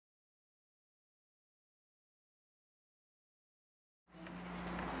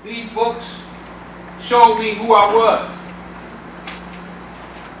These books showed me who I was.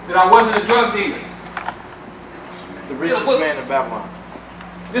 That I wasn't a drug dealer. The richest man in Babylon.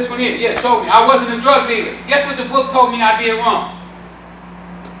 This one here, yeah, showed me. I wasn't a drug dealer. Guess what the book told me I did wrong?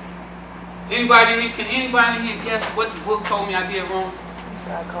 Anybody in here, can anybody in here guess what the book told me I did wrong?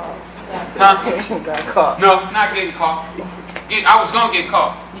 Got caught. Huh? Got caught. No, not getting caught. I was going to get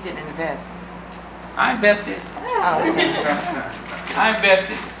caught. You didn't invest. I invested. Oh, okay. I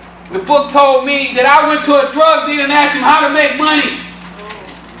invested. The book told me that I went to a drug dealer and asked him how to make money.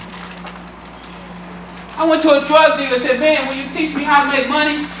 I went to a drug dealer and said, man, will you teach me how to make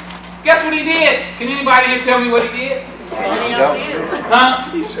money? Guess what he did? Can anybody here tell me what he did?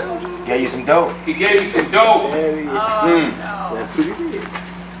 Huh? He gave you some dope. He gave me some dope. That's what he did.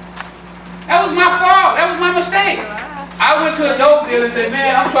 That was my fault. That was my mistake. I went to a dope dealer and said,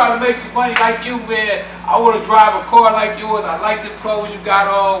 man, I'm trying to make some money like you, man. I want to drive a car like yours. I like the clothes you got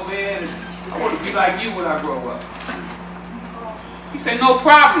on, man. I want to be like you when I grow up. He said, no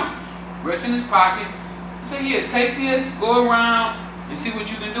problem. Reach in his pocket. He said, here, take this, go around, and see what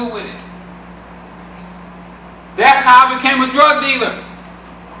you can do with it. That's how I became a drug dealer.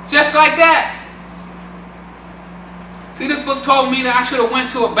 Just like that. See, this book told me that I should have went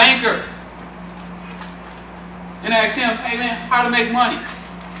to a banker and asked him, hey man, how to make money.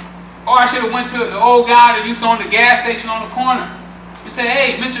 Or I should have went to the old guy that used to own the gas station on the corner and said,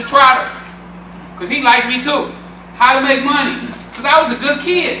 hey, Mr. Trotter, because he liked me too, how to make money. Because I was a good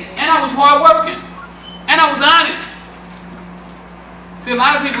kid, and I was hardworking, and I was honest. See, a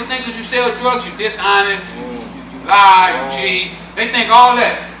lot of people think that you sell drugs, you're dishonest, you lie, you cheat. They think all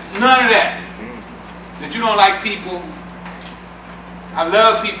that. None of that. That you don't like people. I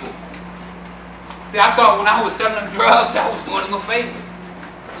love people. See, I thought when I was selling them drugs, I was doing them a favor.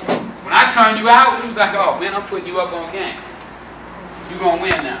 When I turned you out, it was like, oh man, I'm putting you up on game. You're going to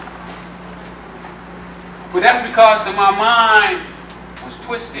win now. But that's because my mind was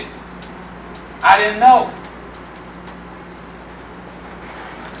twisted. I didn't know.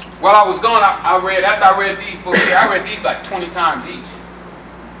 While I was gone, after I read these books here, I read these like 20 times each.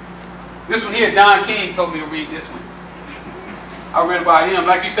 This one here, Don King told me to read this one. I read about him.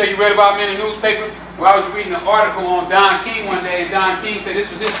 Like you say, you read about him in the newspaper. Well, I was reading an article on Don King one day, and Don King said this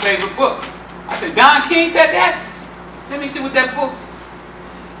was his favorite book. I said, Don King said that? Let me see what that book,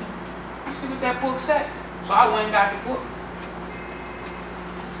 said. So I went and got the book.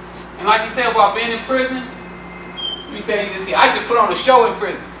 And like you said about being in prison, let me tell you this here. I used to put on a show in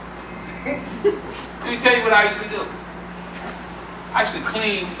prison. Let me tell you what I used to do. I used to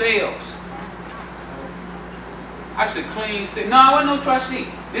clean cells. No, I wasn't no trustee.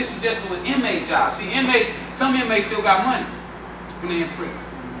 This was just an inmate job. See, some inmates still got money when they're in prison.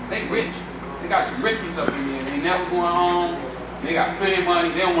 They rich. They got some rich ones up in there. They never going home. They got plenty of money.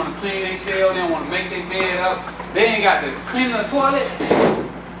 They don't want to clean their cell. They don't want to make their bed up. They ain't got to clean the toilet.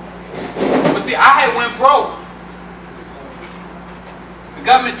 But see, I had went broke. The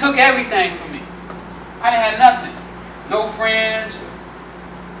government took everything from me. I didn't have nothing. No friends.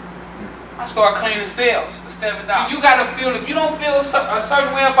 I started cleaning cells for $7. See, you got to feel, if you don't feel a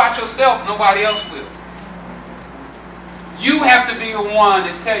certain way about yourself, nobody else will. You have to be the one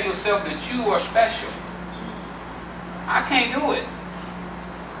to tell yourself that you are special. I can't do it.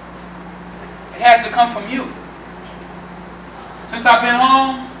 It has to come from you. Since I've been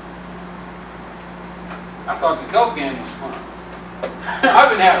home, I thought the dope game was fun. I've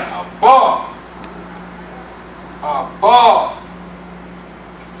been having a ball. A ball.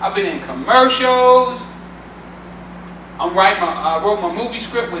 I've been in commercials. I wrote my movie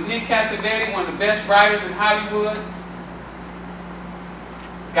script with Nick Cassavetes, one of the best writers in Hollywood.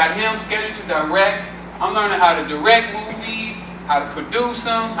 Got him scheduled to direct. I'm learning how to direct movies, how to produce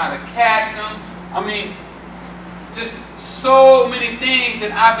them, how to cast them. I mean, just so many things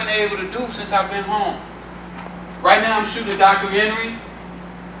that I've been able to do since I've been home. Right now I'm shooting a documentary,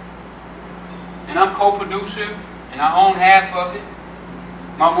 and I'm co-producer, and I own half of it.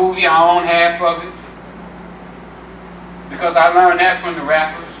 My movie, I own half of it. Because I learned that from the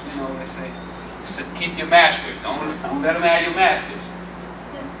rappers. You know, they say, keep your masters. Don't let them have your masters.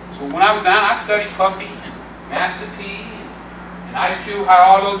 So when I was down, I studied Puffy and Master P and Ice Cube,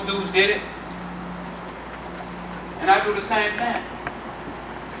 how all those dudes did it. And I do the same thing.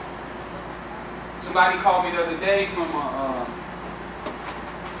 Somebody called me the other day from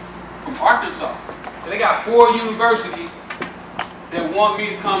Arkansas. So they got 4 universities that want me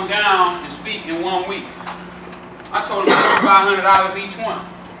to come down and speak in 1 week. I told them $500 each one.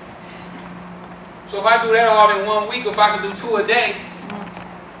 So if I do that all in 1 week, if I can do 2 a day,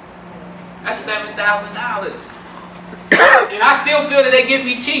 that's $7,000. And I still feel that they get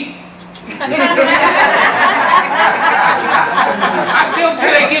me cheap. I still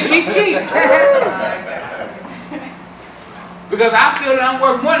feel they get me cheap. Because I feel that I'm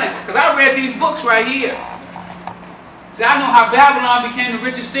worth more than that. Because I read these books right here. See, I know how Babylon became the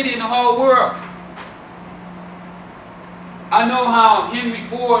richest city in the whole world. I know how Henry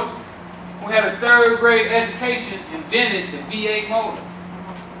Ford, who had a 3rd grade education, invented the V8 motor.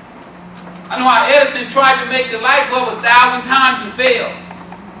 I know how Edison tried to make the light bulb 1,000 times and failed.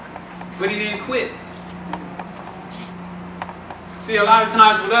 But he didn't quit. See, a lot of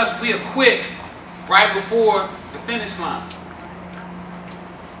times with us, we'll quit right before the finish line.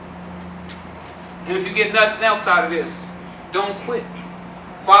 And if you get nothing else out of this, don't quit.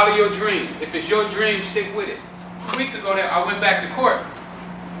 Follow your dream. If it's your dream, stick with it. 2 weeks ago, I went back to court.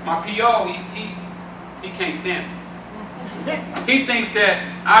 My PO, he can't stand it. He thinks that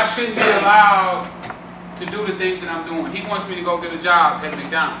I shouldn't be allowed to do the things that I'm doing. He wants me to go get a job at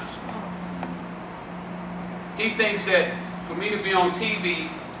McDonald's. He thinks that for me to be on TV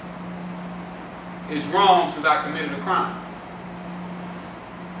is wrong since I committed a crime.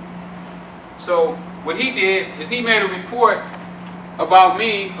 So what he did is he made a report about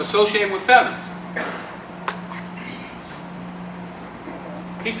me associating with felons.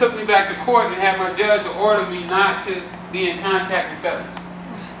 He took me back to court and had my judge order me not to be in contact with felons.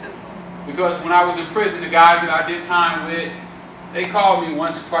 Because when I was in prison, the guys that I did time with, they called me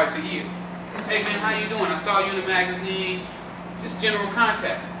once or twice a year. Hey man, how you doing? I saw you in the magazine. Just general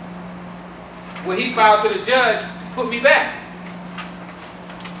contact. Well, he filed to the judge to put me back.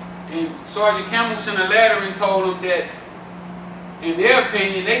 And Sergeant Campbell sent a letter and told them that, in their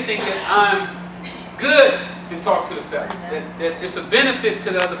opinion, they think that I'm good to talk to the felons. That it's a benefit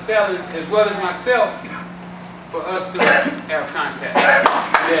to the other felons as well as myself for us to have contact.